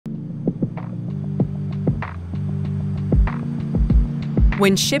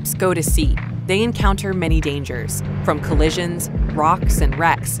When ships go to sea, they encounter many dangers, from collisions, rocks, and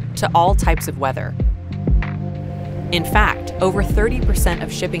wrecks to all types of weather. In fact, over 30%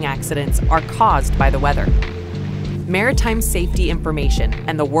 of shipping accidents are caused by the weather. Maritime Safety Information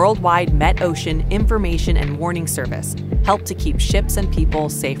and the worldwide Met Ocean Information and Warning Service help to keep ships and people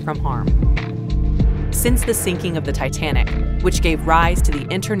safe from harm. Since the sinking of the Titanic, which gave rise to the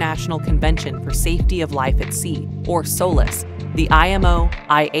International Convention for Safety of Life at Sea, or SOLAS, the IMO,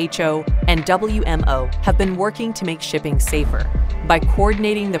 IHO, and WMO have been working to make shipping safer by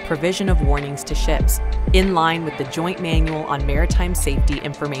coordinating the provision of warnings to ships in line with the Joint Manual on Maritime Safety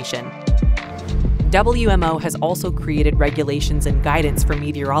Information. WMO has also created regulations and guidance for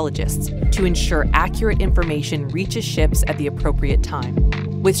meteorologists to ensure accurate information reaches ships at the appropriate time.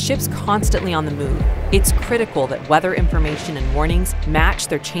 With ships constantly on the move, it's critical that weather information and warnings match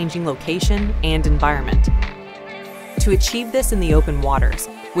their changing location and environment. To achieve this in the open waters,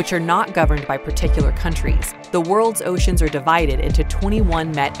 which are not governed by particular countries, the world's oceans are divided into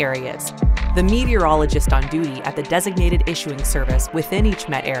 21 Met areas. The meteorologist on duty at the designated issuing service within each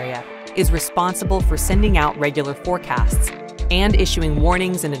Met area is responsible for sending out regular forecasts and issuing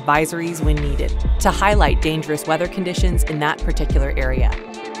warnings and advisories when needed to highlight dangerous weather conditions in that particular area.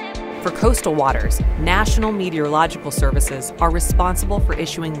 For coastal waters, national meteorological services are responsible for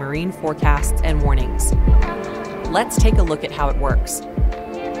issuing marine forecasts and warnings. Let's take a look at how it works.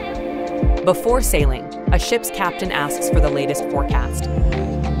 Before sailing, a ship's captain asks for the latest forecast.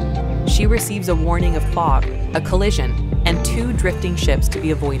 She receives a warning of fog, a collision, and 2 drifting ships to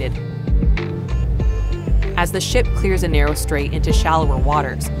be avoided. As the ship clears a narrow strait into shallower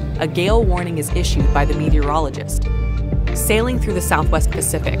waters, a gale warning is issued by the meteorologist. Sailing through the Southwest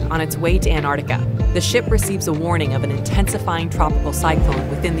Pacific on its way to Antarctica, the ship receives a warning of an intensifying tropical cyclone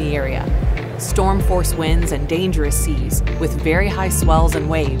within the area. Storm-force winds and dangerous seas with very high swells and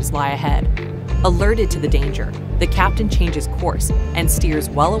waves lie ahead. Alerted to the danger, the captain changes course and steers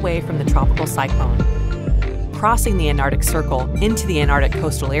well away from the tropical cyclone. Crossing the Antarctic Circle into the Antarctic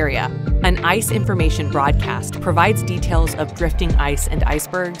coastal area, an ice information broadcast provides details of drifting ice and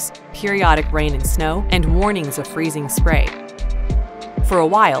icebergs, periodic rain and snow, and warnings of freezing spray. For a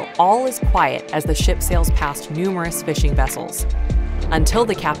while, all is quiet as the ship sails past numerous fishing vessels, until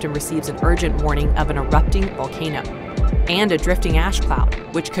the captain receives an urgent warning of an erupting volcano and a drifting ash cloud,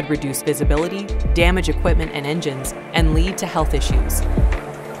 which could reduce visibility, damage equipment and engines, and lead to health issues.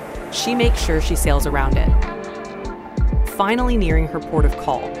 She makes sure she sails around it. Finally nearing her port of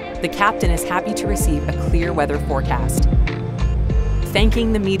call, the captain is happy to receive a clear weather forecast.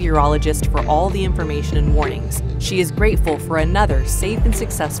 Thanking the meteorologist for all the information and warnings, she is grateful for another safe and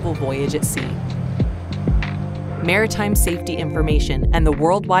successful voyage at sea. Maritime Safety Information and the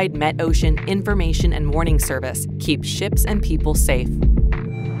worldwide Met Ocean Information and Warning Service keep ships and people safe.